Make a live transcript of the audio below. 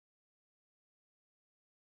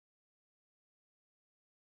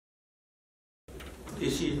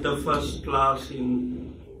This is the first class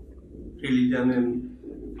in religion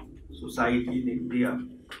and society in India.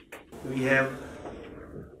 We have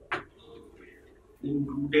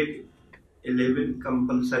included 11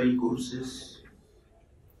 compulsory courses.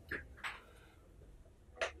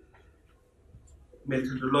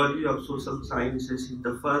 Methodology of social sciences is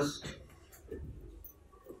the first,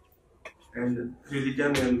 and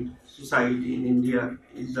religion and society in India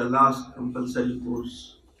is the last compulsory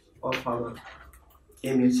course of our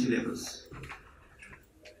MA syllabus.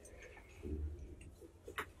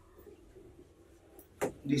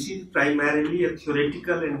 This is primarily a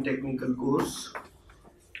theoretical and technical course.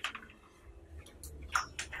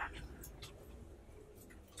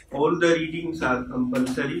 All the readings are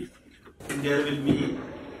compulsory. There will be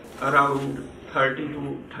around 30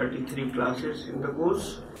 to 33 classes in the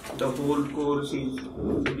course. The whole course is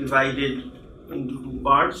divided into two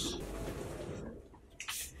parts.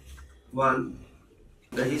 One,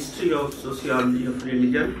 the history of sociology of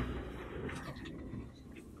religion,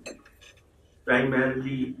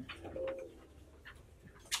 primarily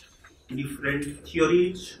different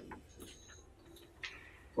theories,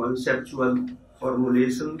 conceptual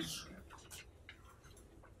formulations,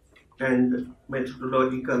 and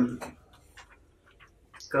methodological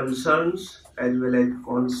concerns as well as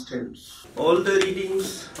constants. All the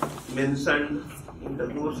readings mentioned in the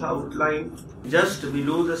course outline just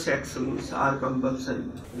below the sections are compulsory,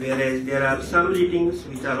 whereas there are some readings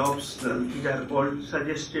which are optional. These are called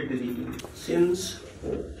suggested readings. Since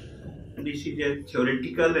this is a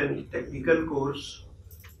theoretical and technical course,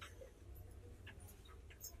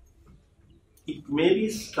 it may be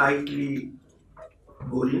slightly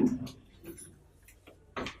boring,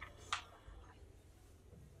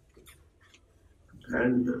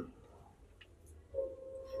 and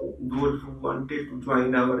those who wanted to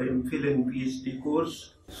join our MPhil and PhD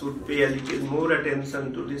course should pay a little more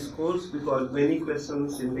attention to this course, because many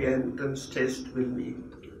questions in the entrance test will be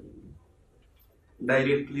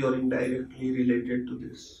directly or indirectly related to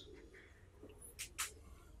this.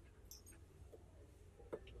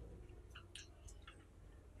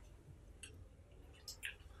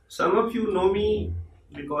 Some of you know me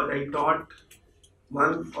because I taught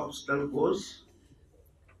one optional course,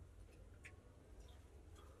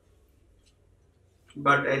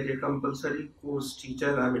 but as a compulsory course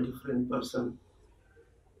teacher, I am a different person.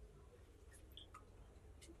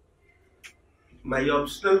 My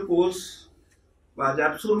optional course was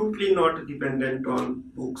absolutely not dependent on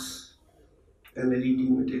books and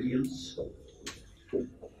reading materials,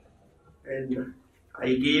 and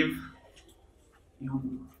I gave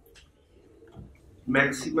you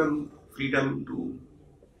maximum freedom to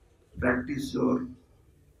practice your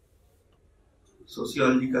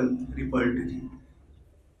sociological repertoire.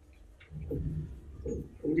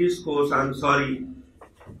 In this course, I am sorry,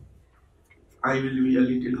 I will be a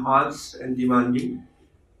little harsh and demanding,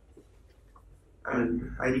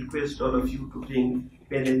 and I request all of you to bring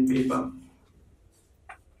pen and paper,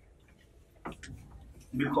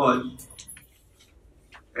 because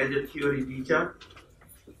as a theory teacher,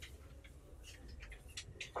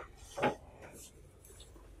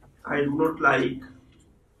 I do not like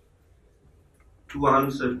to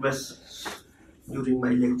answer questions during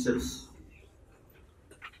my lectures.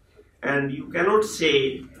 And you cannot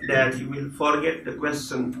say that you will forget the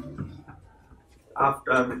question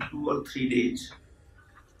after 2 or 3 days.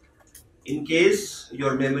 In case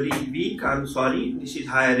your memory is weak, I am sorry, this is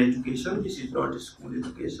higher education, this is not school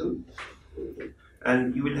education,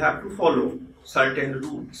 and you will have to follow certain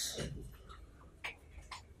rules.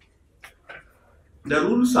 The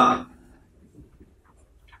rules are: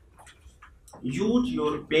 use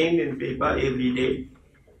your pen and paper every day,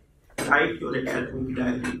 write your academic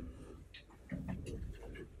diary.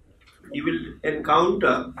 You will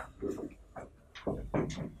encounter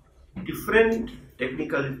different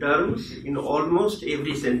technical terms in almost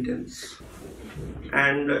every sentence,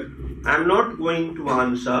 and I am not going to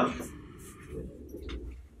answer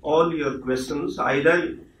all your questions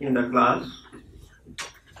either in the class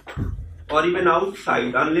or even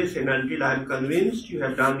outside, unless and until I am convinced you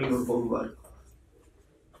have done your homework.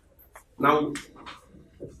 Now,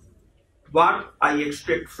 what I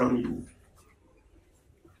expect from you?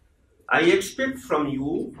 I expect from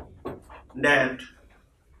you that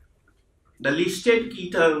the listed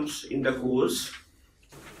key terms in the course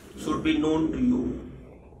should be known to you.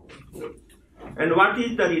 And what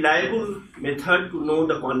is the reliable method to know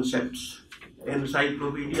the concepts?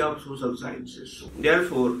 Encyclopedia of Social Sciences.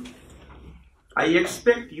 Therefore, I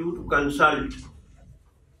expect you to consult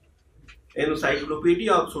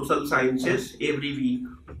Encyclopedia of Social Sciences every week.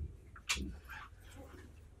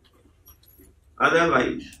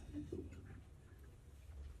 Otherwise,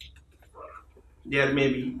 there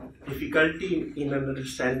may be difficulty in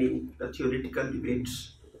understanding the theoretical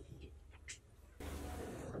debates.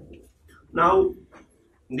 Now,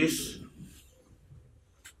 this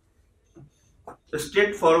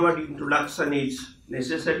straightforward introduction is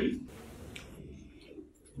necessary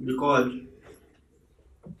because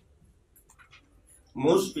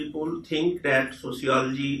most people think that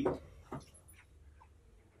sociology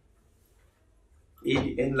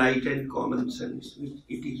is enlightened common sense, which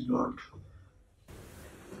it is not.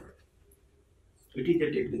 It is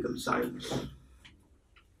a technical science.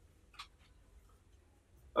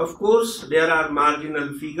 Of course, there are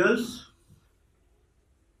marginal figures.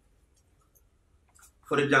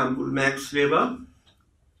 For example, Max Weber,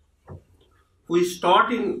 who is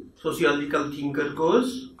taught in sociological thinker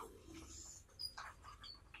course,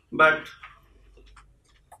 but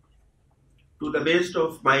to the best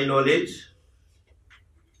of my knowledge,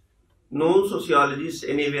 no sociologist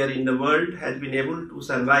anywhere in the world has been able to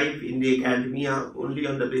survive in the academia only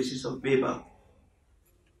on the basis of Weber.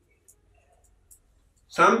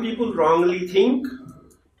 Some people wrongly think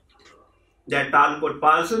that Talcott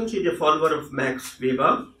Parsons is a follower of Max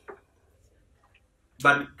Weber,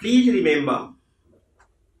 but please remember,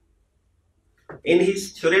 in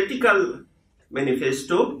his theoretical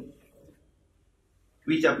manifesto,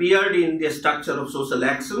 which appeared in the Structure of Social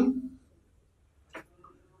Action,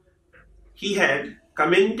 he had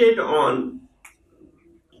commented on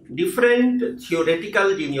different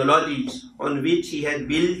theoretical genealogies on which he had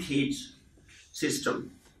built his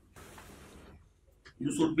system.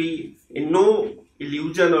 You should be in no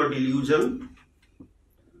illusion or delusion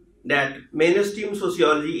that mainstream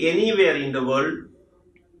sociology anywhere in the world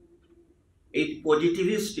is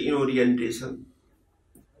positivist in orientation.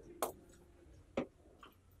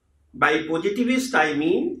 By positivist, I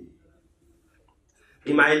mean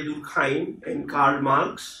Emile Durkheim and Karl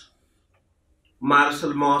Marx,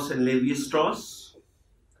 Marcel Mauss and Levi-Strauss,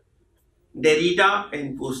 Derrida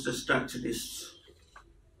and post-structuralists.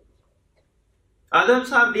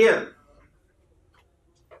 Others are there.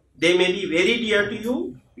 They may be very dear to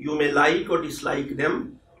you, you may like or dislike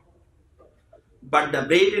them, but the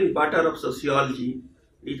bread and butter of sociology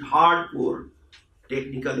is hardcore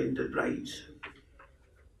technical enterprise.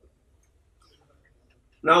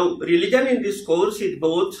 Now, religion in this course is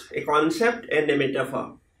both a concept and a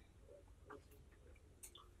metaphor.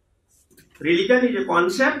 Religion is a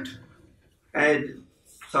concept, as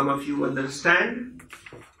some of you understand,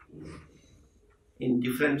 in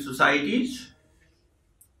different societies,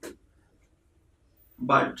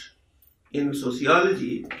 but in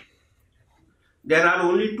sociology, there are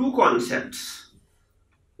only two concepts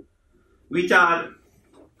which are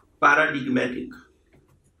paradigmatic,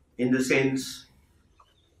 in the sense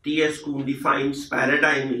T.S. Kuhn defines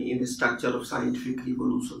paradigm in the Structure of Scientific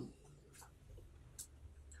Revolution.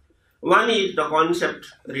 One is the concept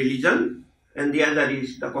religion and the other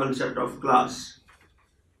is the concept of class.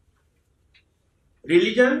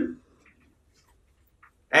 Religion,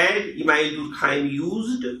 as Emile Durkheim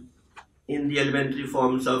used in the elementary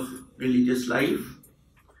forms of religious life,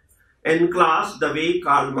 and class the way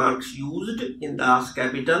Karl Marx used in Das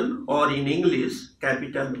Kapital, or in English,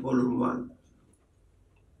 Capital Volume 1.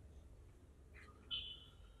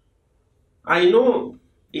 I know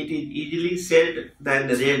it is easily said than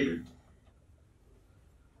read.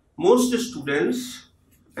 Most students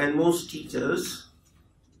and most teachers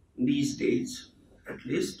these days, at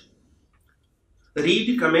least,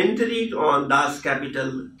 read commentaries on Das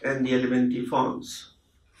Kapital and the elementary forms.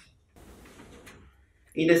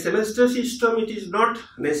 In a semester system, it is not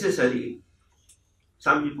necessary.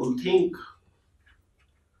 Some people think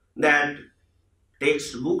that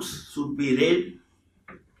textbooks should be read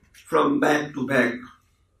from back to back.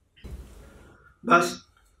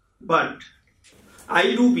 But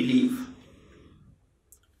I do believe,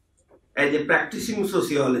 as a practicing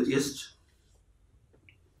sociologist,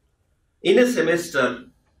 in a semester,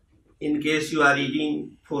 in case you are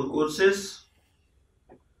reading 4 courses,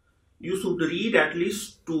 you should read at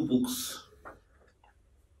least 2 books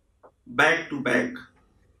back to back,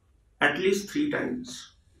 at least 3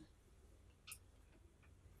 times,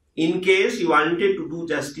 in case you wanted to do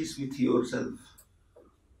justice with yourself.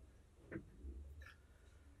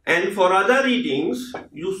 And for other readings,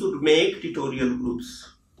 you should make tutorial groups.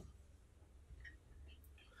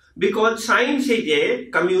 Because science is a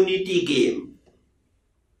community game.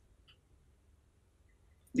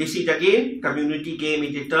 This is again, community game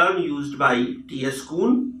is a term used by T.S.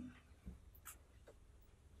 Kuhn.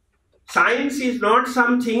 Science is not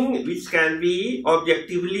something which can be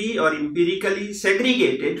objectively or empirically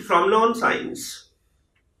segregated from non-science.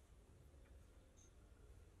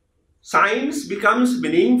 Science becomes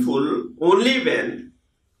meaningful only when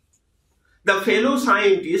the fellow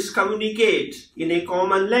scientists communicate in a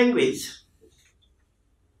common language.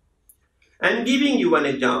 I am giving you an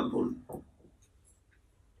example.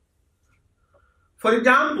 For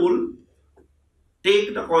example,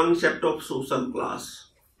 take the concept of social class.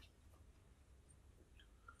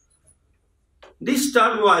 This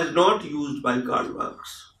term was not used by Karl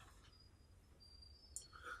Marx.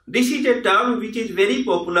 This is a term which is very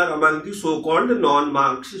popular among the so-called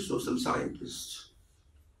non-Marxist social scientists.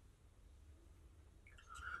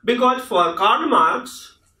 Because for Karl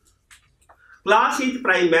Marx, class is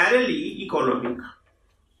primarily economic,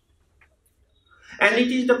 and it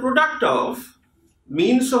is the product of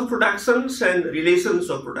means of productions and relations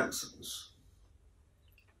of productions.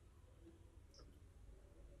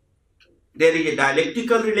 There is a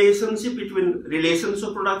dialectical relationship between relations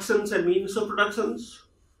of productions and means of productions.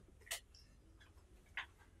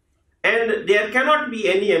 And there cannot be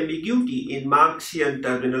any ambiguity in Marxian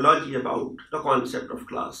terminology about the concept of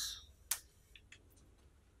class.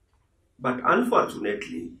 But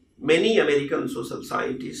unfortunately, many American social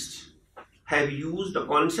scientists have used the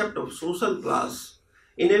concept of social class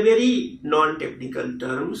in a very non-technical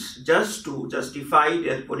terms just to justify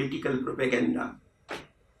their political propaganda.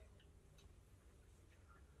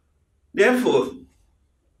 Therefore,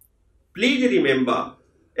 please remember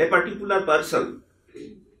a particular person,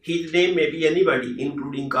 his name may be anybody,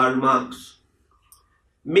 including Karl Marx,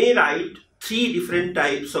 may write 3 different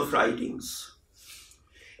types of writings,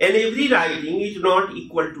 and every writing is not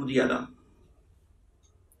equal to the other.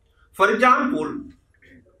 For example,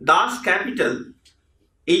 Das Kapital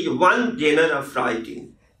is one genre of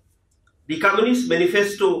writing. The Communist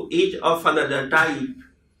Manifesto is of another type.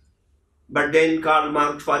 But then Karl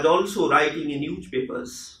Marx was also writing in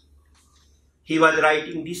newspapers. He was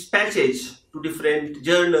writing dispatches to different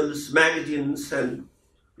journals, magazines, and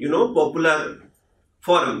popular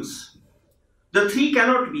forums. The 3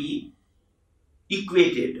 cannot be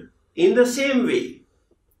equated. In the same way,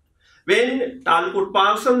 when Talcott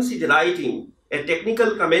Parsons is writing a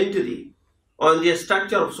technical commentary on the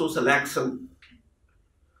structure of social action,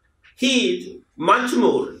 he is much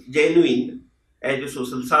more genuine as a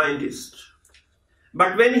social scientist.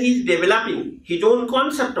 But when he is developing his own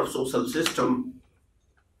concept of social system,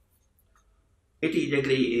 it is a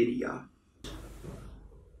grey area.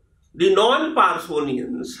 The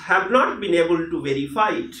non-Parsonians have not been able to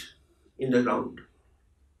verify it in the ground.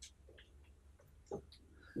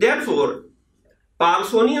 Therefore,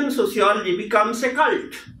 Parsonian sociology becomes a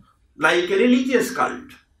cult, like a religious cult.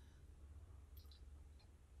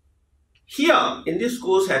 Here, in this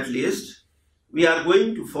course at least, we are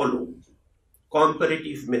going to follow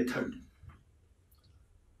comparative method.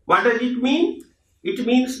 What does it mean? It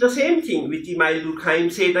means the same thing which Emile Durkheim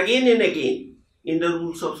said again and again in the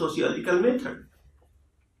rules of sociological method.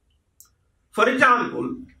 For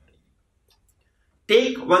example,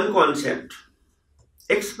 take one concept,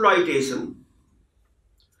 exploitation.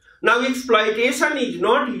 Now, exploitation is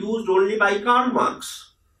not used only by Karl Marx.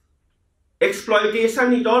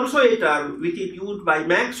 Exploitation is also a term which is used by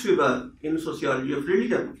Max Weber in Sociology of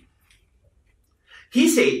Religion. He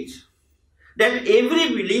says that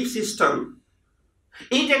every belief system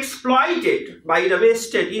is exploited by the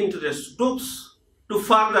vested interest groups to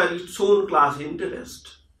further its own class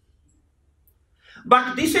interest.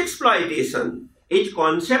 But this exploitation is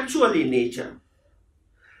conceptual in nature,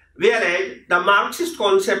 whereas the Marxist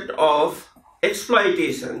concept of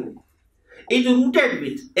exploitation is rooted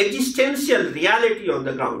with existential reality on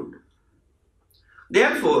the ground.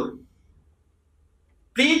 Therefore,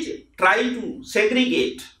 please try to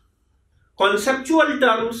segregate conceptual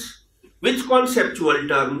terms with conceptual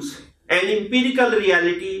terms and empirical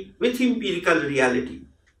reality with empirical reality.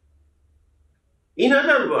 In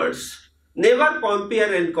other words, never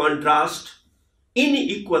compare and contrast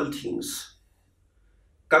unequal things.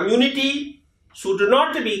 Community should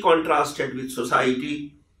not be contrasted with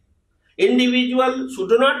society. Individual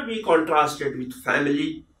should not be contrasted with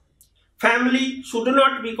family. Family should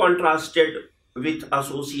not be contrasted with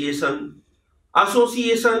association.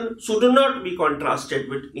 Association should not be contrasted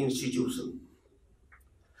with institution.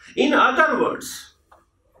 In other words,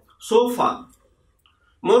 so far,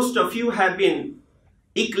 most of you have been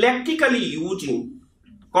eclectically using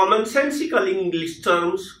commonsensical English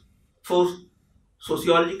terms for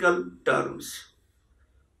sociological terms.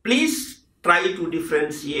 Please try to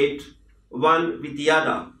differentiate one with the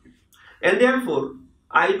other. And therefore,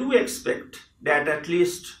 I do expect that at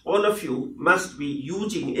least all of you must be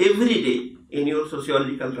using every day in your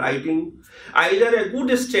sociological writing, either a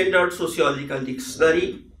good standard sociological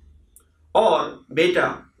dictionary or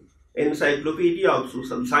better encyclopedia of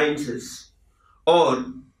social sciences, or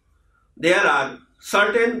there are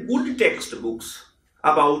certain good textbooks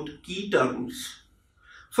about key terms.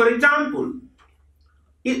 For example,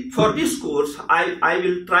 for this course, I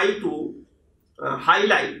will try to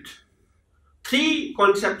highlight three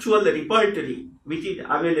conceptual repertory which is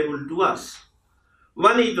available to us.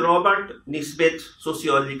 One is Robert Nisbet's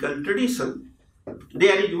sociological tradition.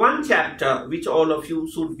 There is one chapter which all of you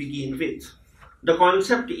should begin with. The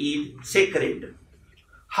concept is sacred.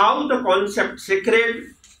 How the concept sacred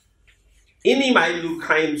in Emile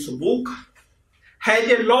Durkheim's book has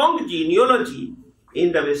a long genealogy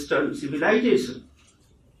in the Western civilization.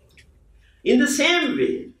 In the same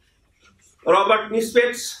way, Robert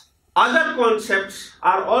Nisbet's other concepts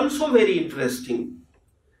are also very interesting.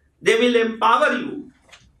 They will empower you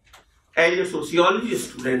as a sociology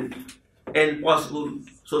student and possible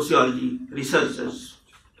sociology researchers.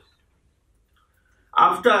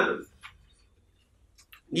 After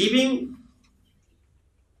giving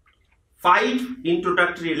 5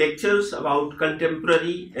 introductory lectures about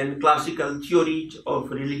contemporary and classical theories of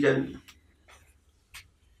religion,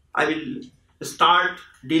 I will start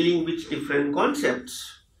dealing with different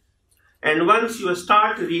concepts. And once you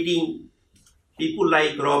start reading people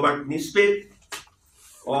like Robert Nisbet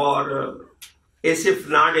or S.F.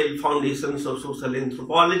 Nardell, Foundations of Social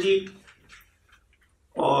Anthropology,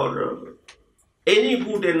 or any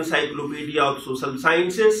good encyclopedia of social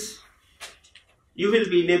sciences, you will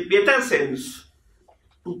be in a better sense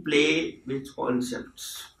to play with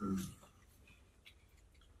concepts.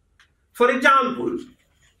 For example,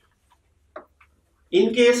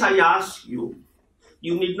 in case I ask you,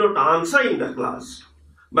 you need not answer in the class,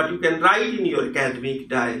 but you can write in your academic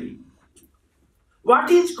diary. What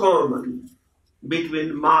is common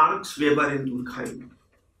between Marx, Weber and Durkheim?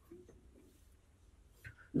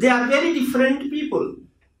 They are very different people,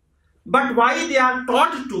 but why they are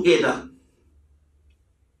taught together?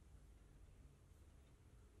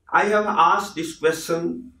 I have asked this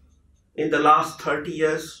question in the last 30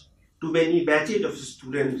 years to many batches of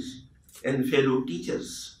students and fellow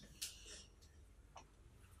teachers.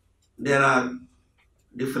 There are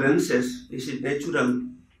differences, this is natural,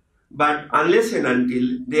 but unless and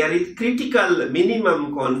until there is critical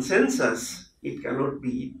minimum consensus, it cannot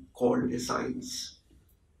be called a science.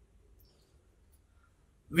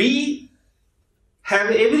 We have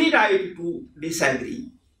every right to disagree,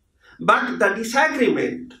 but the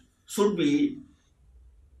disagreement should be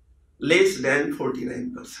less than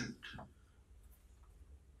 49%.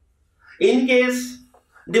 In case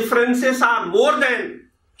differences are more than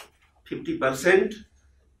 50%,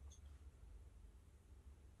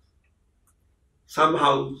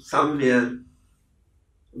 somehow, somewhere,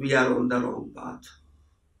 we are on the wrong path.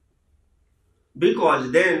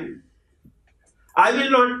 Because then, I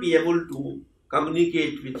will not be able to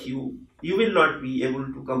communicate with you. You will not be able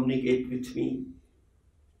to communicate with me.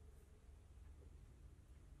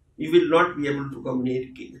 You will not be able to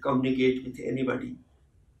communicate with anybody.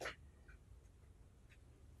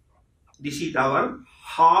 This is our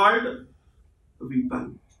hard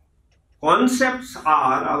weapon. Concepts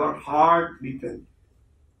are our hard weapon.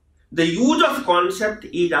 The use of concept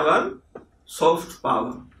is our soft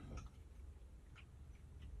power.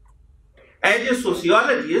 As a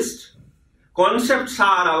sociologist, concepts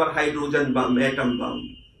are our hydrogen bomb, atom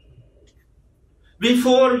bomb.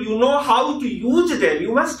 Before you know how to use them,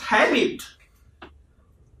 you must have it.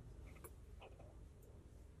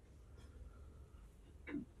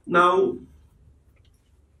 Now,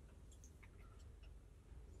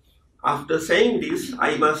 after saying this,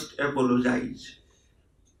 I must apologize.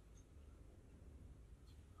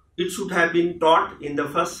 It should have been taught in the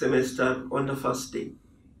first semester on the first day.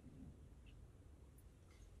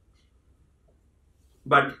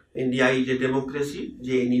 But India is a democracy,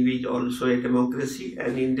 JNU is also a democracy,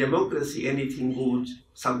 and in democracy anything goes.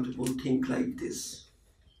 Some people think like this.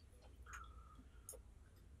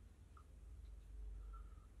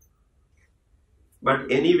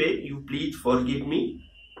 But anyway, you please forgive me.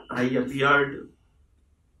 I appeared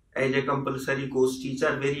as a compulsory course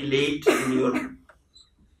teacher very late in your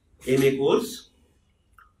MA course,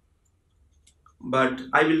 but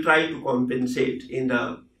I will try to compensate in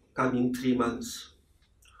the coming 3 months.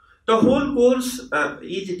 The whole course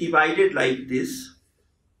is divided like this.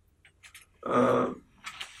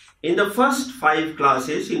 In the first 5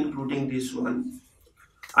 classes, including this one,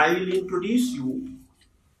 I will introduce you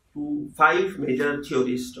to 5 major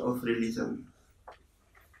theorists of religion.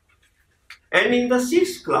 And in the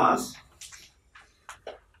 6th class,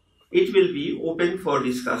 it will be open for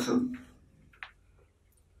discussion.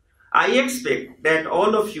 I expect that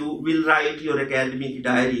all of you will write your academic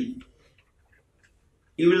diary.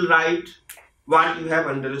 You will write what you have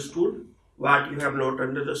understood, what you have not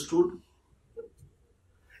understood,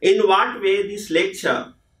 in what way this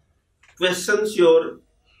lecture questions your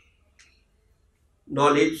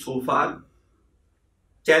knowledge so far,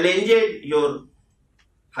 challenged your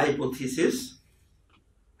hypothesis,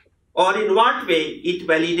 or in what way it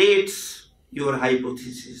validates your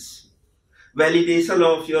hypothesis. Validation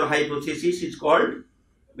of your hypothesis is called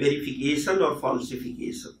verification or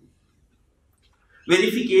falsification.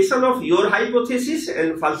 Verification of your hypothesis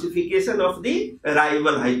and falsification of the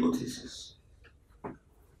rival hypothesis.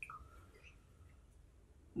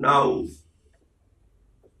 Now,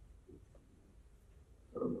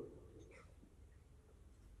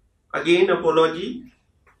 again apology.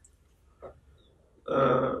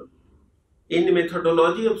 In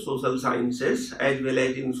methodology of social sciences as well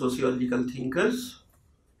as in sociological thinkers,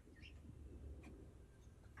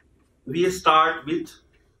 we start with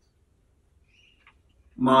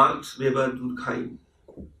Marx, Weber, Durkheim.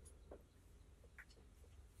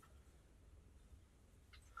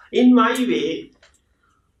 In my way,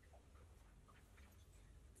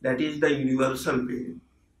 that is the universal way,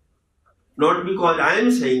 not because I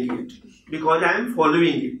am saying it, because I am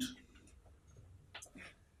following it.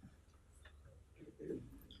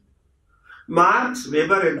 Marx,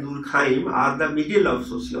 Weber and Durkheim are the middle of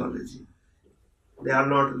sociology. They are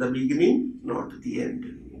not the beginning, not the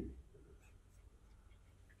end.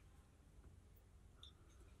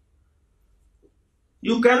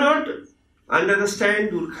 You cannot understand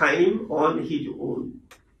Durkheim on his own.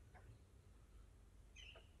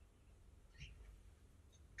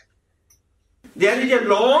 There is a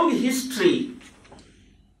long history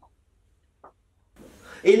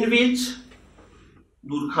in which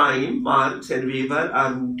Durkheim, Marx and Weber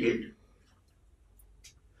are rooted.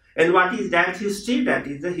 And what is that history? That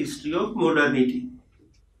is the history of modernity.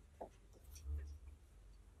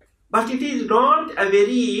 But it is not a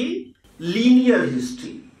very linear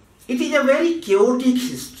history. It is a very chaotic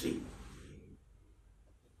history.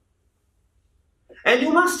 And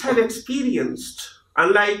you must have experienced,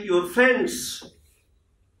 unlike your friends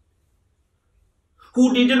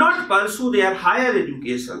who did not pursue their higher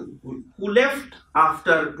education, who left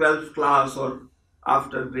after 12th class or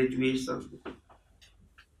after graduation.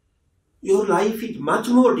 Your life is much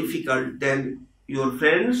more difficult than your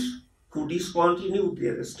friends who discontinued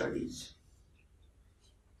their studies.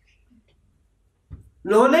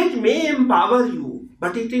 Knowledge may empower you,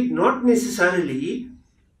 but it is not necessarily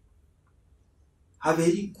a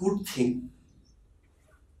very good thing.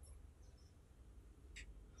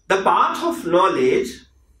 The path of knowledge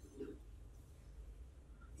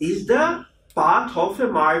is the path of a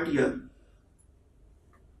martyr.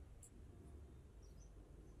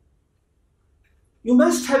 You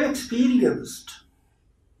must have experienced.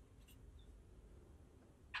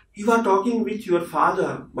 You are talking with your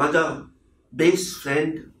father, mother, best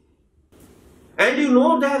friend, and you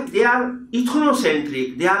know that they are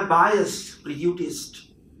ethnocentric, they are biased, prejudiced.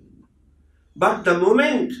 But the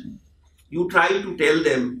moment you try to tell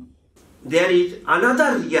them there is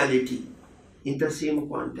another reality in the same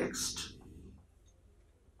context,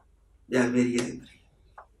 they are very angry.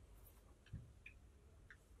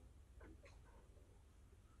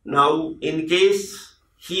 Now, in case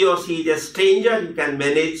he or she is a stranger, you can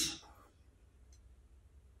manage.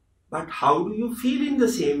 But how do you feel in the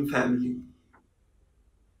same family?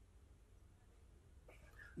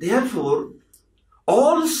 Therefore,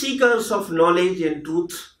 all seekers of knowledge and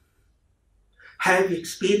truth have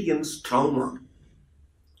experienced trauma.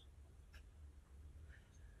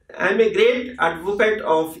 I am a great advocate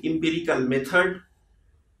of empirical method,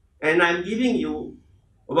 and I am giving you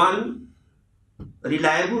one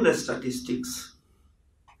reliable statistics.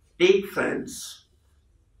 Take France.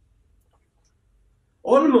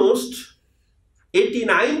 Almost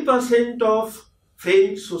 89% of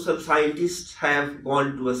French social scientists have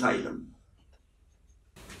gone to asylum.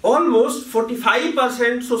 Almost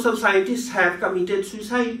 45% social scientists have committed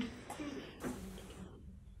suicide.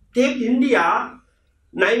 Take India,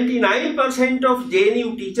 99% of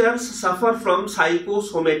JNU teachers suffer from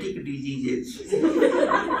psychosomatic diseases.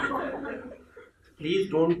 Please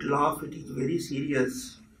don't laugh, it is very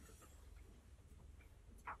serious.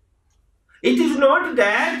 It is not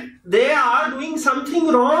that they are doing something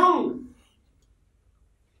wrong.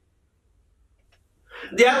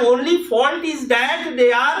 Their only fault is that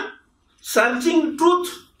they are searching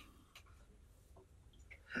truth.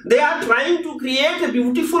 They are trying to create a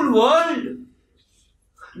beautiful world.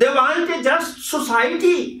 They want a just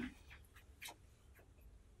society.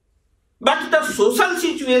 But the social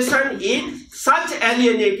situation is such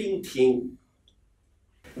alienating thing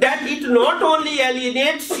that it not only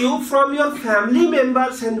alienates you from your family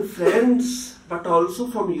members and friends, but also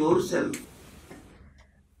from yourself.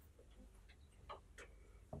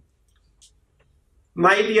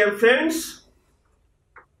 My dear friends,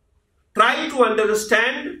 try to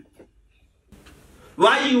understand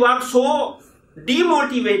why you are so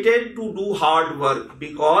demotivated to do hard work,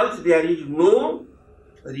 because there is no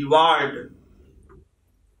reward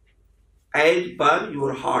as per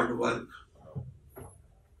your hard work.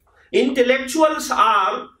 Intellectuals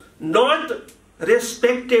are not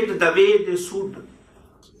respected the way they should.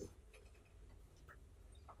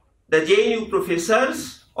 The JNU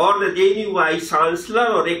professors or the JNU vice chancellor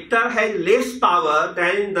or rector has less power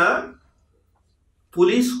than the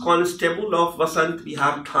police constable of Vasant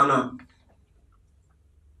Vihar Thana.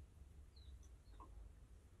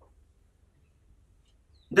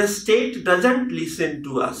 The state doesn't listen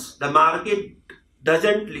to us. The market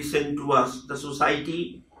doesn't listen to us. The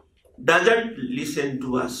society doesn't listen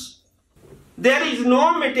to us. There is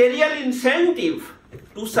no material incentive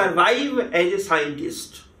to survive as a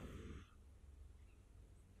scientist.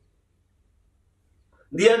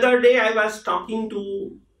 The other day I was talking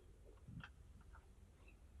to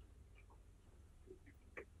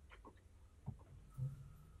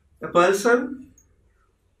a person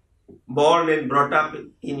born and brought up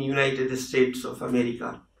in United States of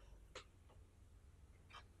America.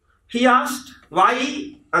 He asked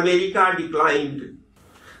why America declined.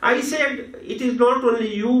 I said, it is not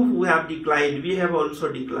only you who have declined, we have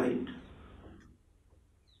also declined.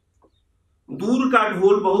 दूर का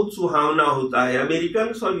ढोल बहुत सुहावना होता है.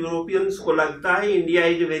 Americans और Europeans को लगता है India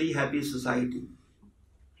is a very happy society.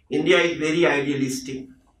 India is very idealistic.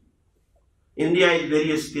 India is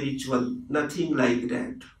very spiritual. Nothing like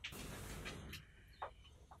that.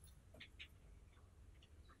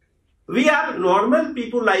 We are normal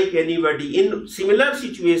people like anybody. In similar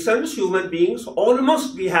situations, human beings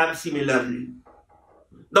almost behave similarly.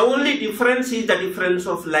 The only difference is the difference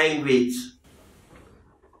of language.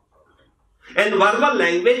 And verbal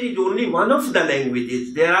language is only one of the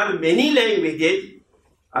languages. There are many languages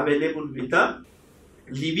available with the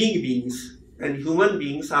living beings. And human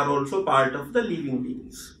beings are also part of the living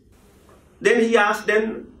beings. Then he asked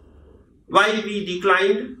them why we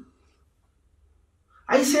declined.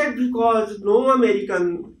 I said, because no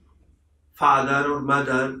American father or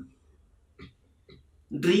mother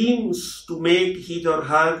dreams to make his or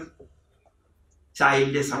her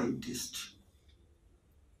child a scientist.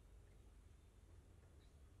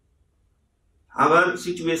 Our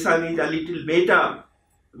situation is a little better.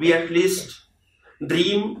 We at least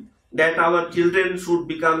dream that our children should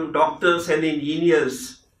become doctors and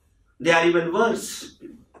engineers. They are even worse.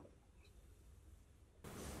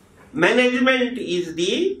 Management is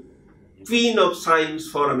the queen of science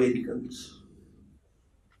for Americans.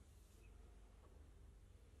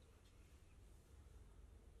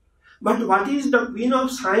 But what is the queen of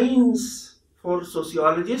science for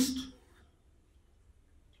sociologists?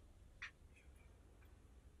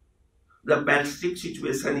 The basic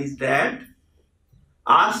situation is that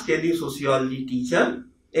ask any sociology teacher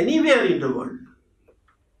anywhere in the world.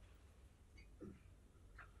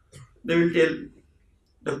 They will tell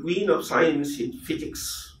the queen of science is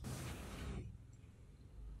physics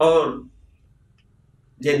or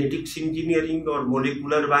genetics engineering or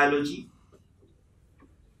molecular biology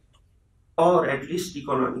or at least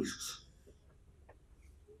economics.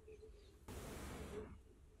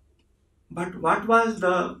 But what was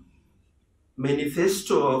the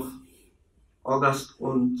manifesto of August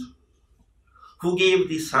Comte, who gave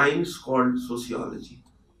the science called sociology,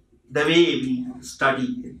 the way we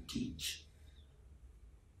study and teach?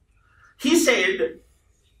 He said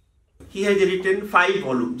he has written 5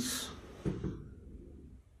 volumes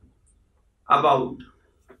about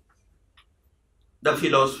the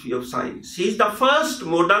philosophy of science. He is the first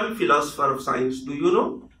modern philosopher of science. Do you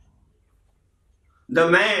know? The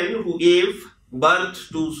man who gave birth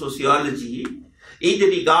to sociology is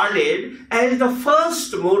regarded as the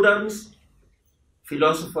first modern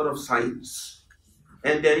philosopher of science,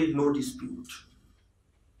 and there is no dispute.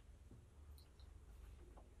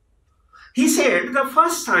 He said the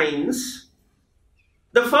first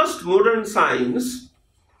modern science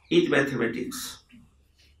is mathematics.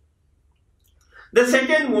 The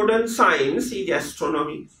second modern science is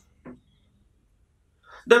astronomy.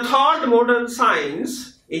 The third modern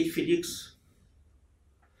science is physics.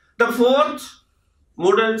 The fourth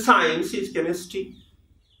modern science is chemistry.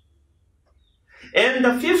 And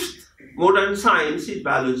the fifth modern science is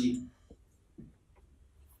biology.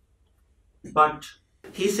 But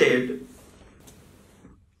he said,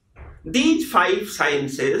 these 5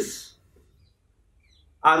 sciences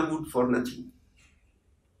are good for nothing.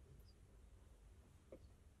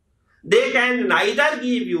 They can neither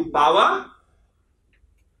give you power,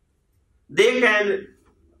 they can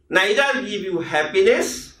neither give you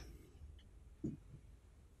happiness,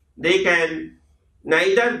 they can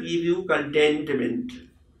neither give you contentment.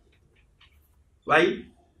 Why?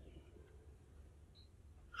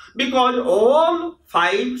 Because all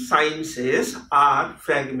 5 sciences are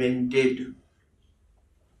fragmented.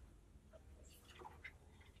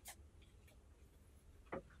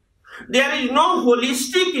 There is no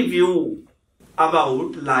holistic view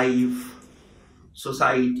about life,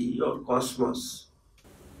 society, or cosmos.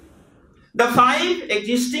 The 5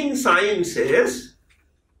 existing sciences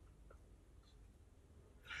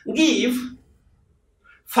give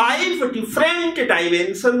 5 different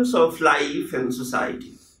dimensions of life and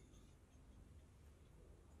society.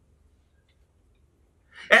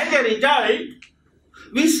 As a result,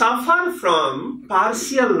 we suffer from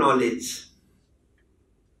partial knowledge.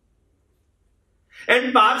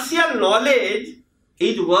 And partial knowledge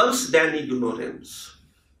is worse than ignorance.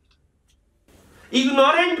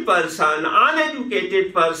 Ignorant person,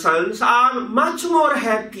 uneducated persons are much more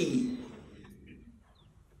happy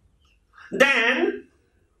than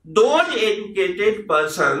those educated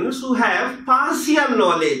persons who have partial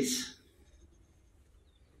knowledge.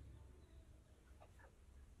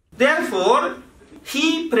 Therefore,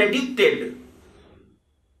 he predicted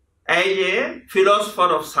as a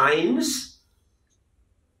philosopher of science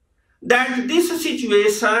that this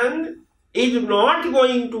situation is not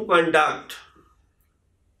going to conduct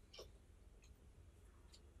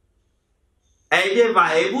as a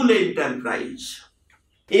viable enterprise.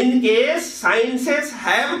 In case sciences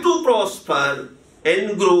have to prosper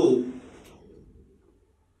and grow,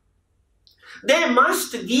 they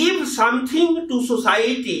must give something to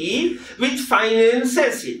society which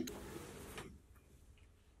finances it.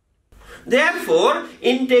 Therefore,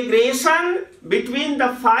 integration between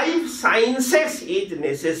the 5 sciences is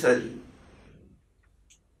necessary.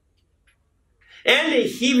 And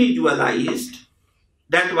he visualized,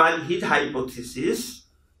 that was his hypothesis,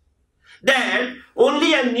 that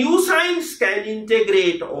only a new science can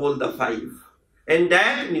integrate all the 5. And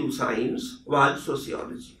that new science was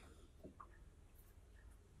sociology.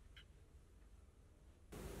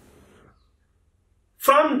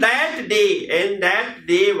 From that day, and that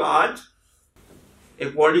day was,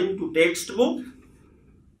 according to textbook,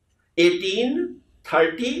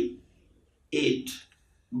 1838.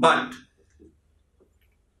 But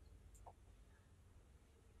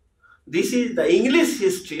this is the English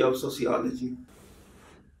history of sociology.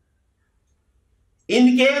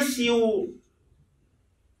 In case you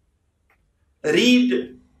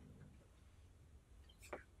read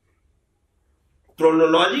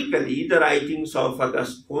chronologically the writings of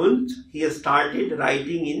August Comte, he started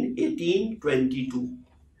writing in 1822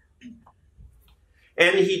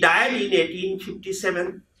 and he died in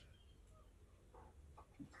 1857.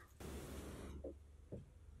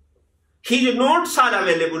 His notes are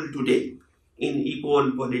available today in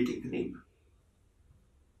Ecole Polytechnique.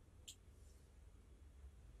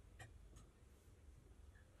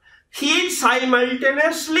 He is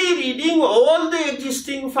simultaneously reading all the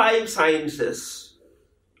existing 5 sciences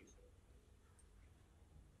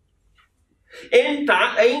and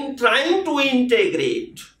trying to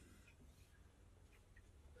integrate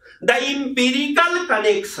the empirical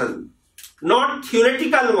connection, not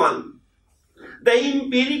theoretical one, the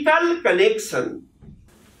empirical connection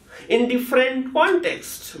in different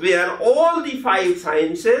contexts where all the 5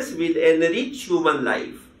 sciences will enrich human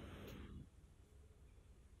life.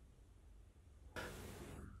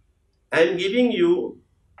 I am giving you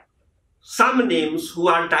some names who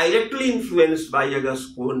are directly influenced by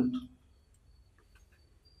Auguste Comte.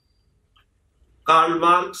 Karl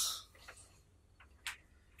Marx,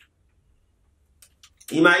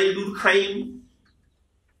 Emile Durkheim,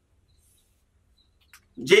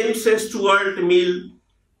 James Stuart Mill,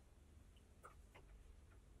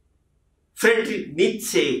 Friedrich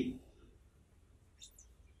Nietzsche,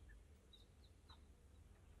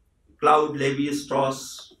 Claude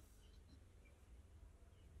Lévi-Strauss,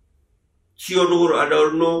 Theodor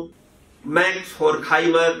Adorno, Max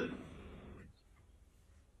Horkheimer,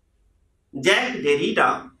 Jacques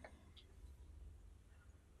Derrida,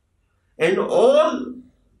 and all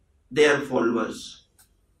their followers.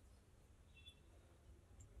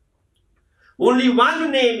 Only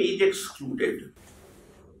one name is excluded,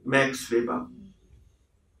 Max Weber.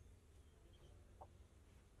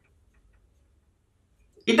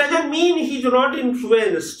 It doesn't mean he's not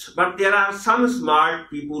influenced, but there are some smart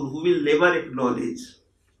people who will never acknowledge.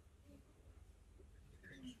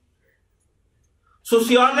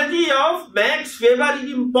 Sociology of Max Weber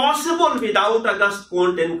is impossible without Auguste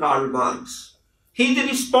Comte and Karl Marx. He is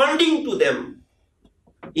responding to them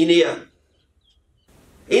in air.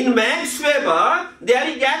 In Max Weber, there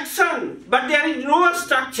is action, but there is no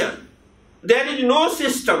structure. There is no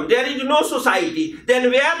system. There is no society. Then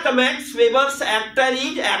where the Max Weber's actor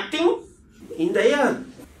is acting? In the air.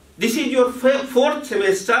 This is your fourth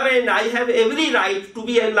semester and I have every right to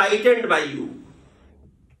be enlightened by you.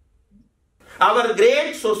 Our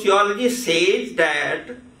great sociologist says that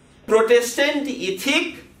Protestant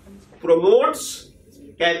ethic promotes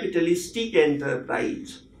capitalistic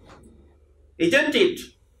enterprise. Isn't it?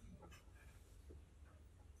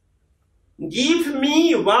 Give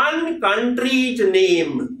me one country's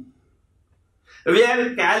name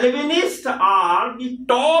where Calvinists are the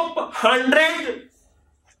top 100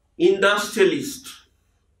 industrialists.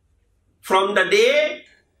 From the day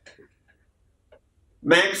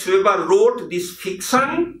Max Weber wrote this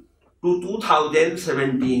fiction to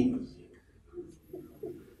 2017,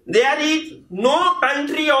 there is no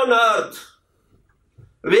country on earth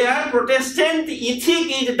where Protestant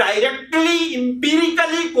ethic is directly,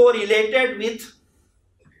 empirically correlated with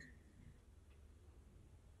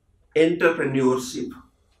entrepreneurship.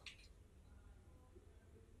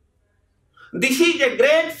 This is a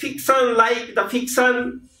great fiction like the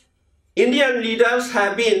fiction Indian leaders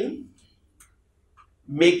have been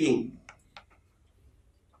making.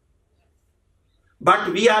 But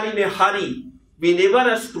we are in a hurry. We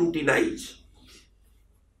never scrutinize.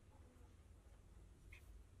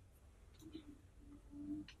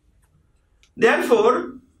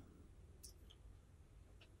 Therefore,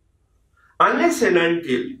 unless and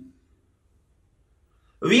until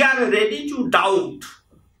we are ready to doubt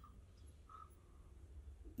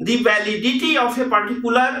the validity of a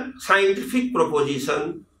particular scientific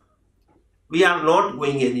proposition, we are not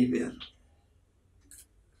going anywhere.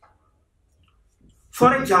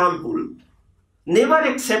 For example, never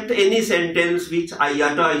accept any sentence which I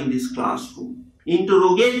utter in this classroom.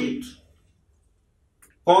 Interrogate it,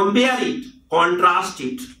 compare it, contrast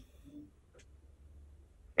it.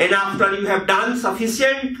 And after you have done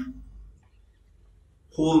sufficient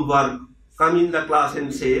homework, come in the class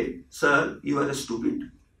and say, sir, you are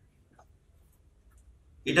stupid.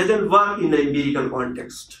 It doesn't work in an empirical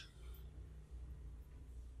context.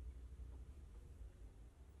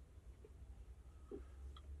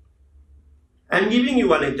 I am giving you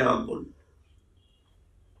one example.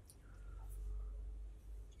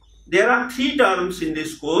 There are 3 terms in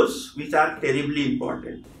this course which are terribly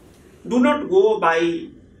important. Do not go by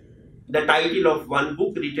the title of one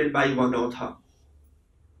book written by one author.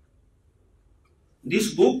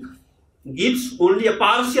 This book gives only a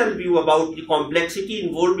partial view about the complexity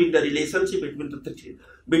involved in the relationship between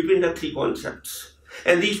the 3 concepts.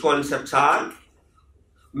 And these concepts are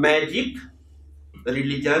magic,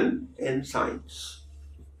 religion, and science.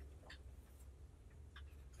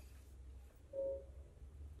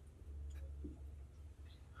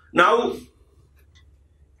 Now,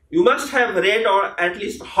 you must have read or at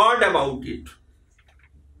least heard about it,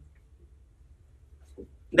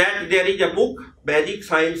 that there is a book, Magic,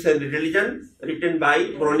 Science and Religion, written by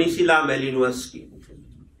Bronisław Malinowski.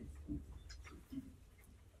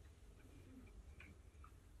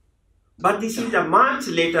 But this is a much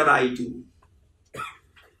later writing.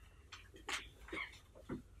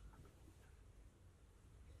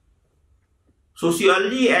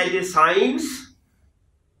 Sociology as a science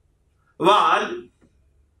was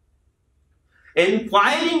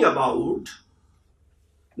inquiring about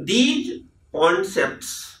these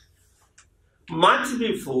concepts much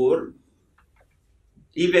before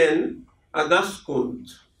even Auguste Comte.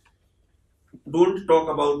 Don't talk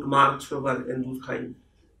about Marx, Weber and those kind.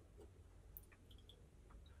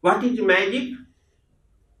 What is magic?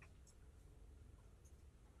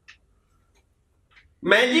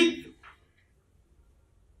 Magic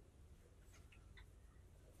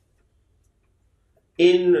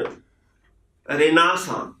in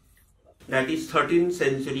Renaissance, that is 13th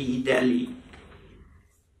century Italy,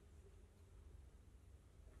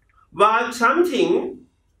 was something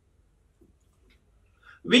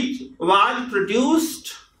which was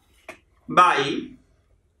produced by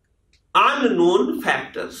unknown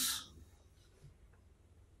factors.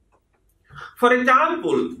 For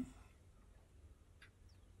example,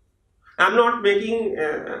 I am not making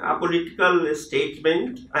a political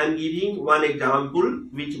statement. I am giving one example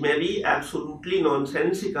which may be absolutely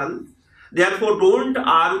nonsensical. Therefore, don't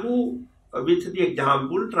argue with the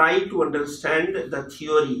example, try to understand the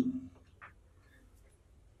theory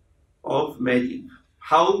of magic,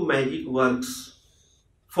 how magic works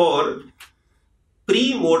for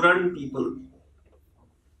pre-modern people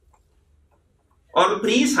or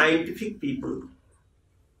pre-scientific people.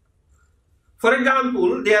 For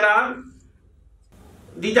example, these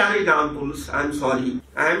are examples. I'm sorry,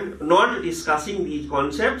 I'm not discussing these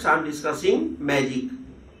concepts, I'm discussing magic.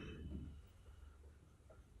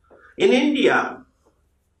 In India,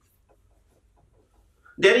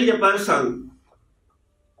 there is a person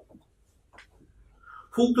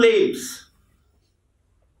who claims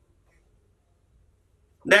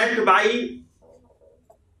that by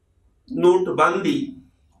notebandi,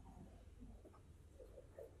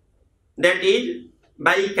 that is,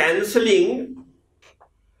 by cancelling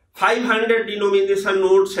 500 denomination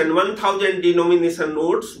notes and 1000 denomination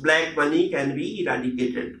notes, black money can be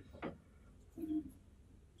eradicated.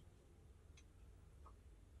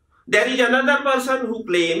 There is another person who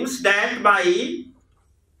claims that by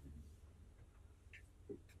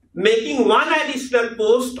making one additional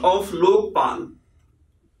post of Lokpal,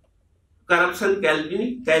 corruption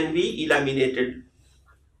can be eliminated.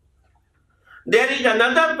 There is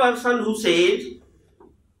another person who says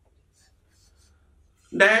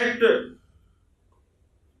that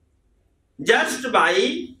just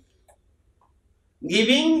by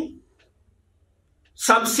giving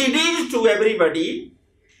subsidies to everybody,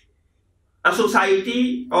 a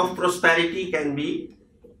society of prosperity can be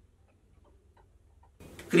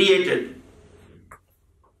created.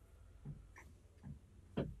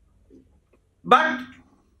 But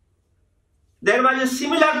there was a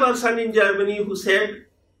similar person in Germany who said,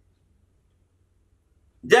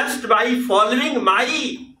 just by following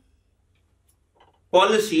my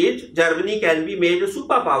policies, Germany can be made a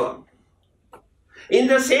superpower. In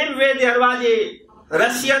the same way, there was a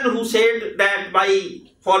Russian who said that by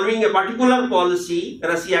following a particular policy,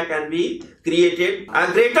 Russia can be created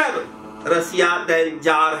a greater Russia than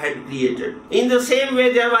Tsar had created. In the same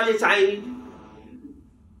way, there was a Chinese.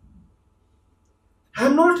 I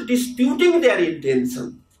am not disputing their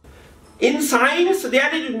intention. In science,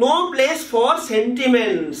 there is no place for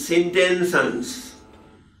sentiments, intentions.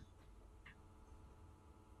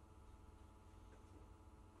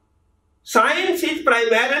 Science is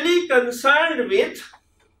primarily concerned with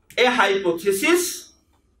a hypothesis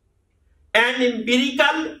and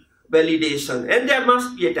empirical validation, and there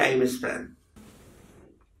must be a time span.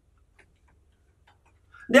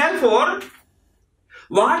 Therefore,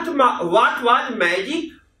 what was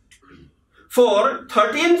magic for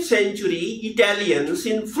 13th century Italians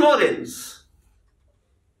in Florence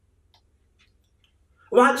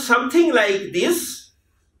was something like this,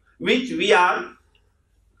 which we are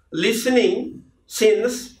listening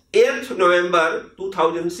since 8th November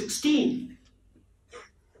 2016.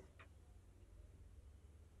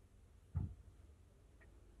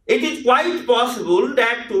 It is quite possible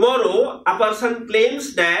that tomorrow a person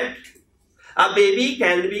claims that a baby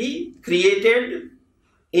can be created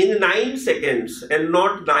in 9 seconds and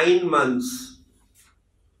not 9 months.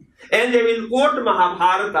 And they will quote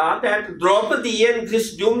Mahabharata that Draupadi and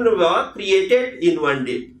Dhristadyumna were created in 1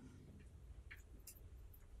 day.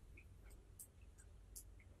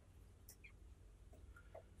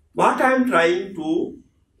 What I am trying to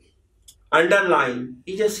underline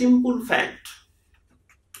is a simple fact.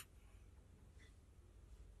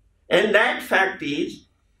 And that fact is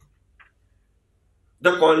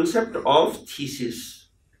the concept of thesis,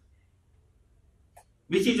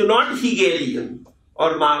 which is not Hegelian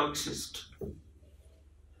or Marxist.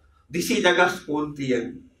 This is August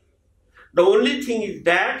Comtean. The only thing is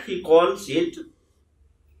that he calls it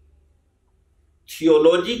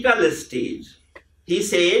theological stage. He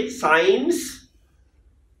says science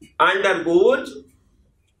undergoes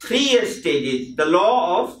 3 stages, the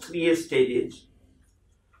law of 3 stages.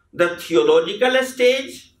 The theological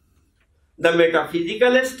stage, the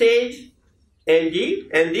metaphysical stage, and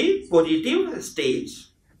the positive stage.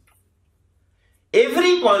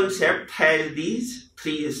 Every concept has these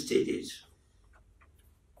 3 stages.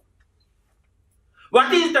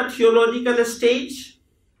 What is the theological stage?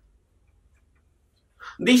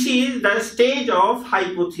 This is the stage of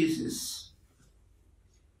hypothesis.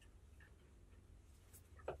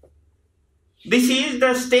 This is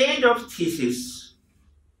the stage of thesis.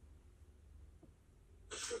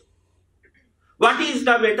 What is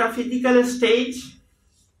the metaphysical stage?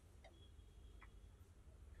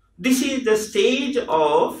 This is the stage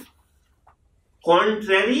of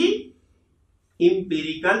contrary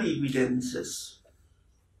empirical evidences.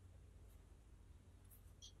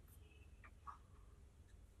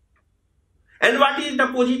 And what is the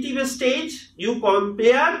positive stage? You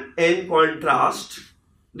compare and contrast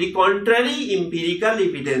the contrary empirical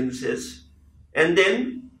evidences and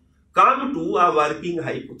then come to a working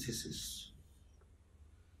hypothesis.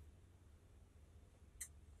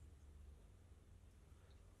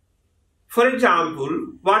 For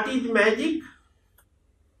example, what is magic?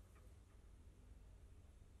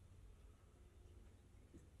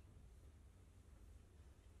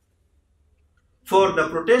 For the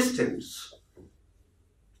Protestants,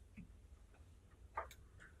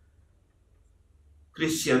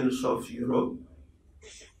 Christians of Europe,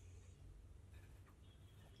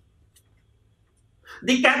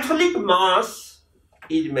 the Catholic Mass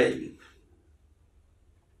is magic.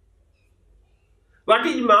 What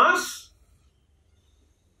is Mass?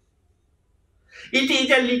 It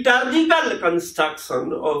is a liturgical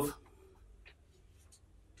construction of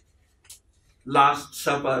Last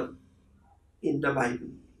Supper in the Bible.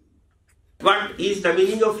 What is the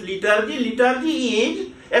meaning of liturgy? Liturgy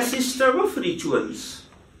is a system of rituals.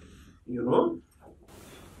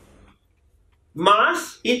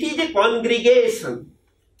 Mass, it is a congregation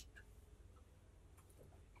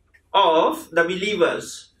of the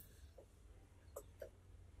believers.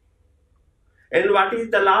 And what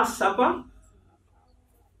is the Last Supper?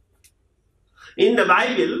 In the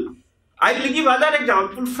Bible, I will give other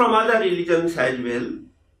examples from other religions as well.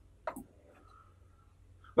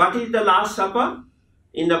 What is the Last Supper?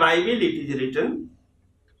 In the Bible, it is written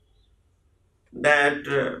that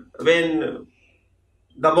when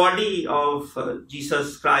the body of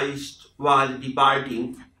Jesus Christ was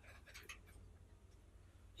departing,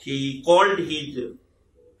 he called his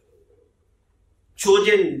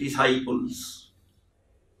chosen disciples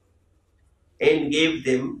and gave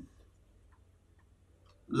them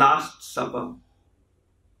Last Supper.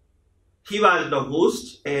 He was the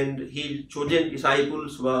host and his chosen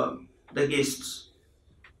disciples were the guests.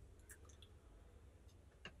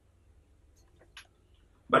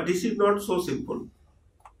 But this is not so simple.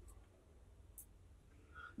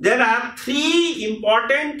 There are three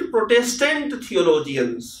important Protestant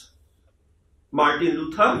theologians, Martin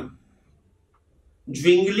Luther,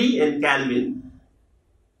 Zwingli and Calvin,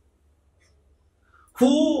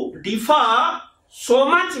 who differ so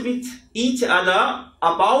much with each other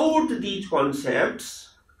about these concepts,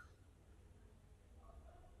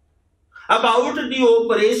 about the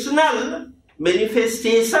operational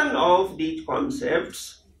manifestation of these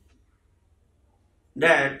concepts,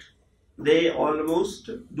 that they almost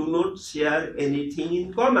do not share anything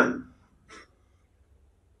in common.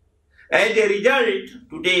 As a result,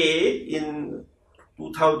 today in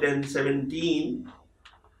 2017,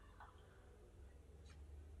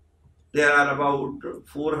 there are about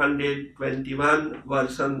 421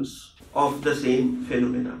 versions of the same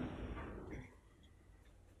phenomenon.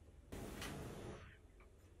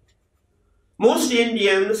 Most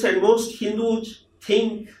Indians and most Hindus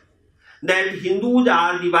think that Hindus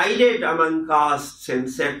are divided among castes and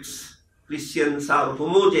sects. Christians are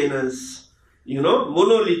homogeneous,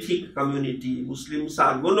 monolithic community. Muslims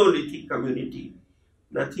are monolithic community.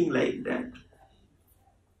 Nothing like that.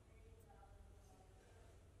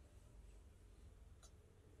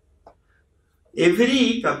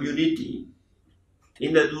 Every community,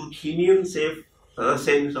 in the Durkheimian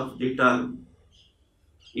sense of the term,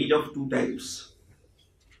 is of two types: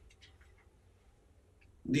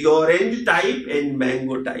 the orange type and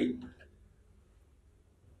mango type.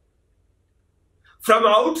 From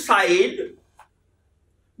outside,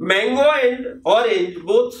 mango and orange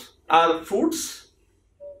both are fruits,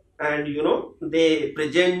 and they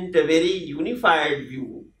present a very unified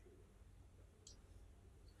view.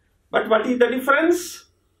 But what is the difference?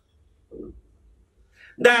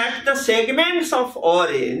 That the segments of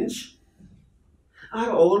orange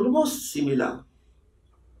are almost similar.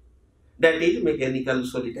 That is mechanical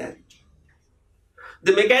solidarity.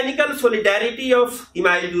 The mechanical solidarity of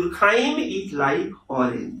Emile Durkheim is like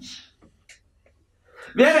orange,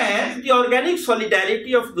 whereas the organic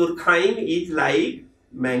solidarity of Durkheim is like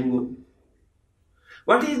mango.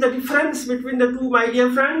 What is the difference between the two, my dear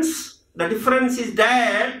friends? The difference is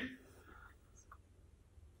that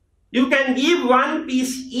you can give one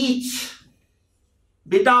piece each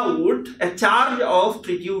without a charge of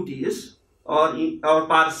prejudice or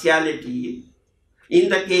partiality. In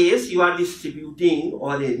the case you are distributing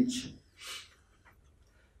orange.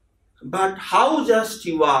 But how just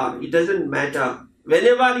you are, it doesn't matter.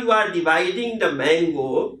 Whenever you are dividing the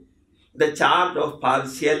mango, the charge of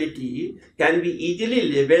partiality can be easily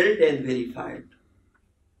labeled and verified.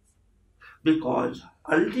 Because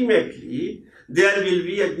ultimately there will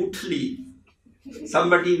be a gutli.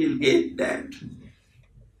 Somebody will get that.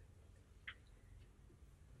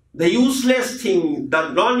 the useless thing, the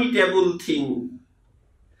non-eatable thing.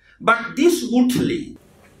 But this goodly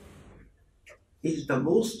is the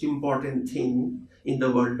most important thing in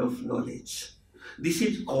the world of knowledge. This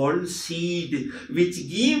is called seed, which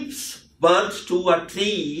gives birth to a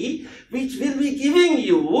tree which will be giving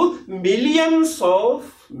you millions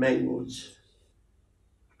of mangoes.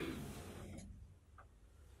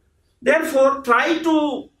 Therefore, try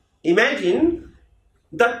to imagine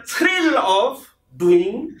the thrill of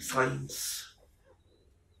doing science.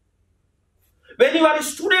 When you are a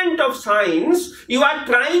student of science, you are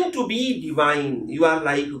trying to be divine. You are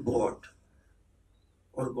like God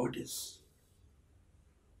or goddess.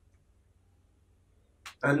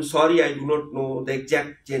 I am sorry, I do not know the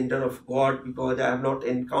exact gender of God because I have not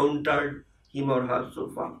encountered him or her so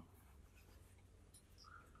far.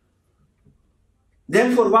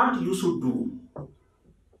 Therefore, what you should do?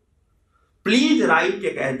 Please write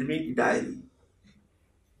academic diary.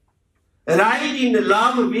 Write in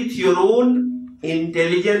love with your own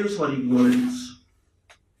intelligence or ignorance.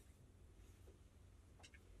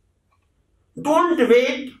 Don't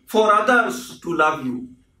wait for others to love you.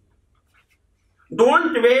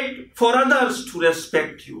 Don't wait for others to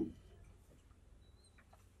respect you.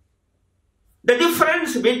 The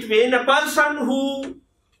difference between a person who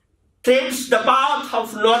treads the path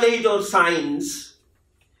of knowledge or science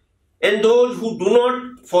and those who do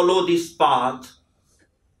not follow this path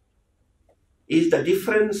is the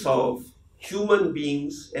difference of human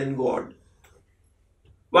beings and God.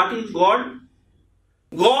 What is God?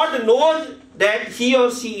 God knows that he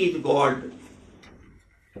or she is God.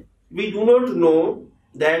 We do not know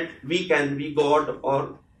that we can be God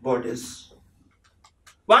or goddess.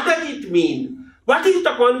 What does it mean? What is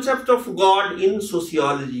the concept of God in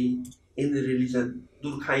sociology, in religion?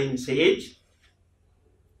 Durkheim says,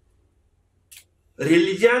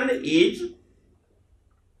 religion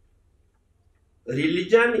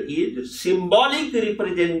is symbolic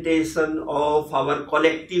representation of our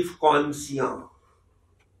collective conscience.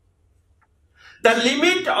 The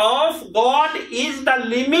limit of God is the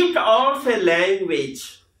limit of a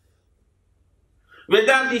language.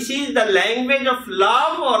 Whether this is the language of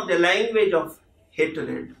love or the language of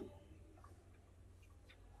hatred.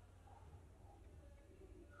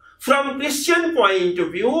 From Christian point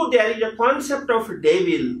of view, there is a concept of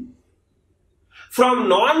devil. From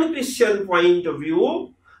non-Christian point of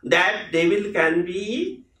view, that devil can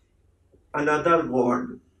be another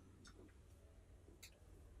god.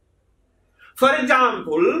 For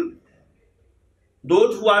example,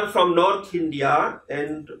 those who are from North India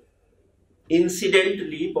and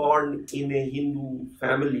incidentally born in a Hindu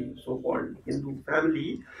family, so-called Hindu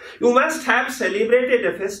family, you must have celebrated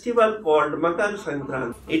a festival called Makar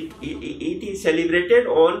Sankranti. It is celebrated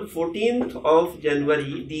on 14th of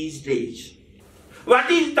January these days.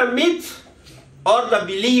 What is the myth or the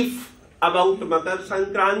belief about Makar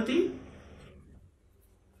Sankranti?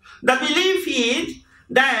 The belief is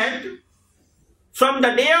that from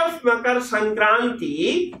the day of Makar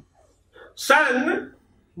Sankranti, sun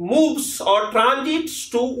moves or transits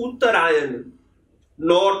to Uttarayan,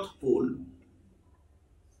 North Pole.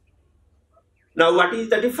 Now, what is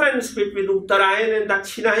the difference between Uttarayan and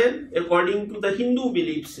Dakshinayan according to the Hindu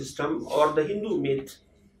belief system or the Hindu myth?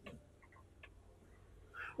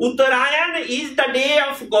 Uttarayan is the day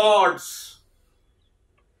of gods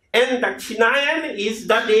and Dakshinayan is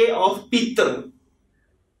the day of Pitra,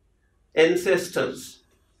 ancestors.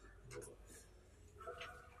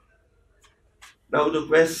 Now the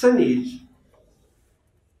question is,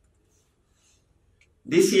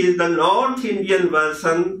 this is the North Indian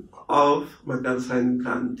version of Makar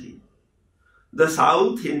Sankranti. The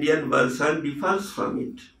South Indian version differs from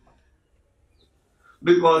it.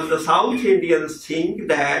 Because the South Indians think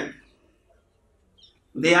that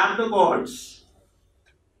they are the gods.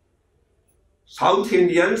 South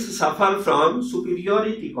Indians suffer from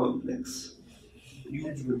superiority complex,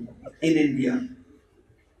 usually, in India.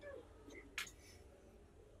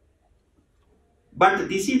 But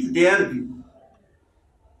this is their view.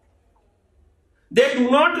 They do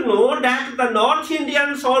not know that the North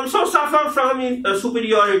Indians also suffer from a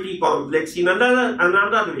superiority complex in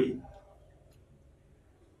another way.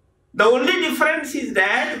 The only difference is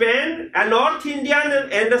that when a North Indian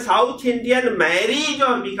and a South Indian marries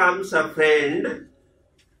or becomes a friend,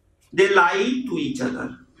 they lie to each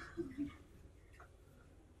other.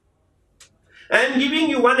 I am giving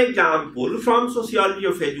you one example from Sociology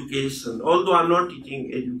of Education, although I am not teaching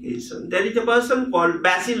education. There is a person called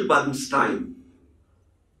Basil Bernstein.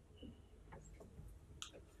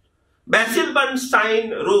 Basil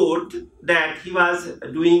Bernstein wrote that he was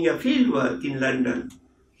doing a field work in London.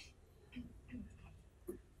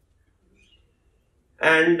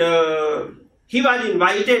 and he was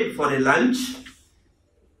invited for a lunch.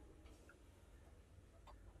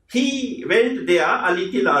 He went there a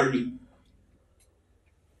little early.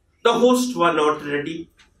 The hosts were not ready.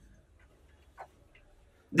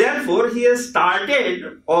 Therefore, he has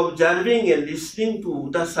started observing and listening to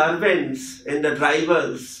the servants and the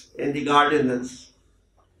drivers and the gardeners,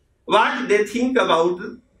 what they think about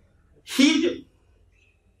his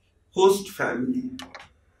host family.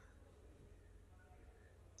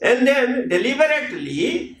 And then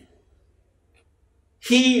deliberately,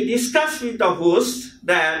 he discussed with the host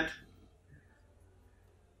that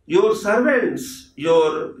your servants,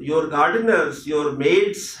 your gardeners, your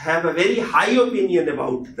maids have a very high opinion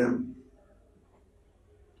about them.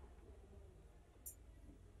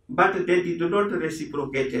 But they did not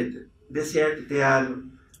reciprocate it. They said they are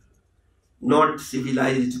not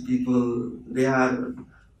civilized people. They are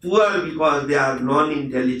poor because they are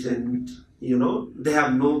non-intelligent. They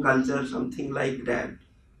have no culture, something like that.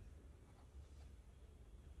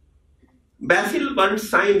 Basil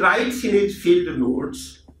Bernstein writes in his field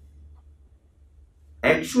notes,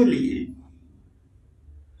 actually,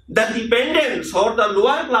 the dependents or the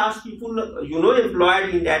lower class people, employed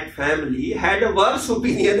in that family had a worse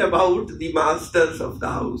opinion about the masters of the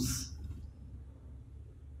house.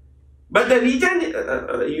 But the reason,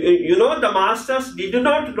 the masters did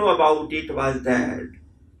not know about it was that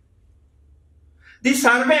the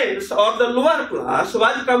servants or the lower class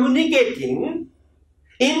was communicating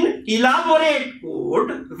in elaborate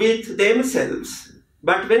code with themselves.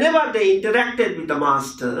 But whenever they interacted with the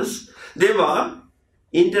masters, they were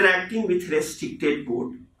interacting with restricted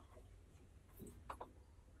code.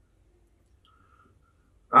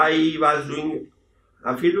 I was doing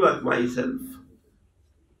a fieldwork myself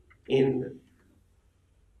in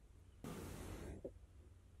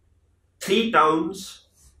 3 towns.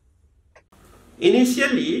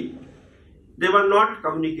 Initially, they were not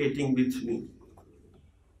communicating with me.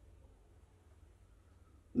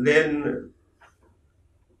 Then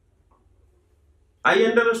I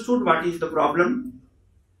understood what is the problem.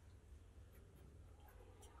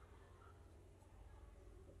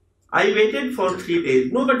 I waited for 3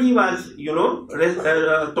 days. Nobody was,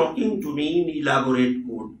 talking to me in elaborate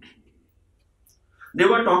code. They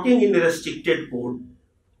were talking in restricted code.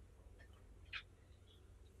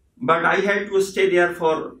 But I had to stay there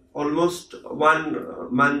for almost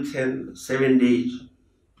 1 month and 7 days.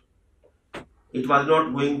 It was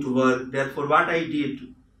not going to work. Therefore, what I did,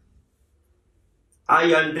 I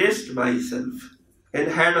undressed myself and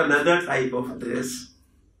had another type of dress.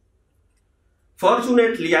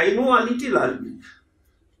 Fortunately, I know a little Arabic.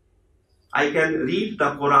 I can read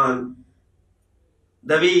the Quran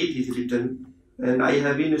the way it is written, and I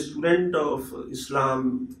have been a student of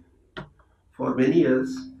Islam for many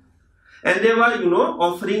years. And they were,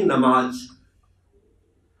 offering namaz.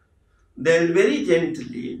 Then very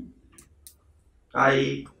gently,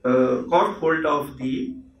 I got hold of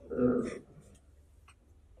the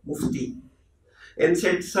Mufti and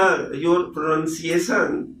said, "Sir, your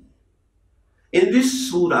pronunciation in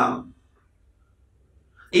this surah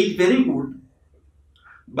is very good,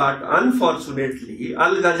 but unfortunately,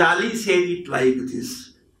 Al-Ghazali said it like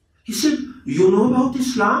this." He said, "You know about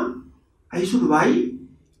Islam?" I said, "Why?"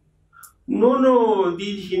 No,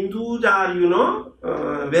 these Hindus are,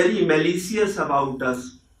 very malicious about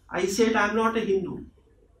us. I said, "I'm not a Hindu.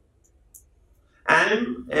 I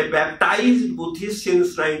am a baptized Buddhist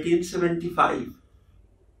since 1975.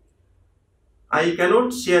 I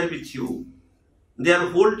cannot share with you." Their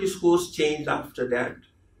whole discourse changed after that.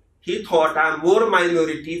 He thought I am more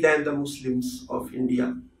minority than the Muslims of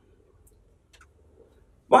India.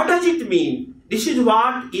 What does it mean? This is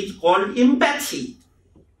what is called empathy.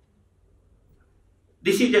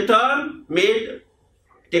 This is a term made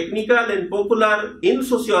technical and popular in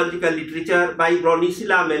sociological literature by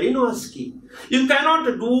Bronislaw Malinowski. You cannot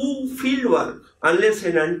do field work unless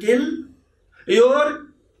and until your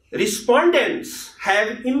respondents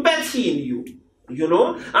have empathy in you.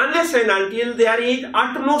 Unless and until there is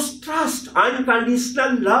utmost trust,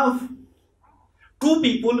 unconditional love. Two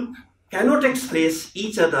people cannot express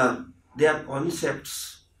each other their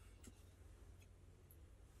concepts.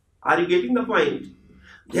 Are you getting the point?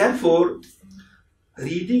 Therefore,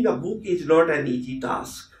 reading a book is not an easy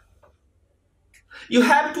task. You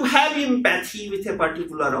have to have empathy with a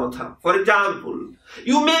particular author. For example,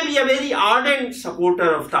 you may be a very ardent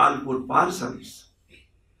supporter of Talcott Parsons,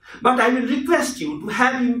 but I will request you to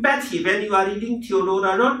have empathy when you are reading Theodore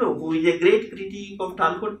Adorno, who is a great critic of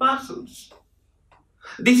Talcott Parsons.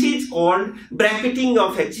 This is called bracketing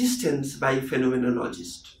of existence by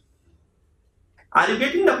phenomenologists. Are you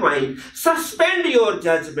getting the point? Suspend your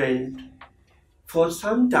judgment for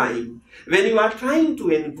some time when you are trying to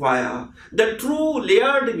inquire the true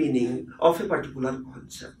layered meaning of a particular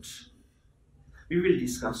concept. We will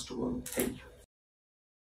discuss tomorrow. Thank you.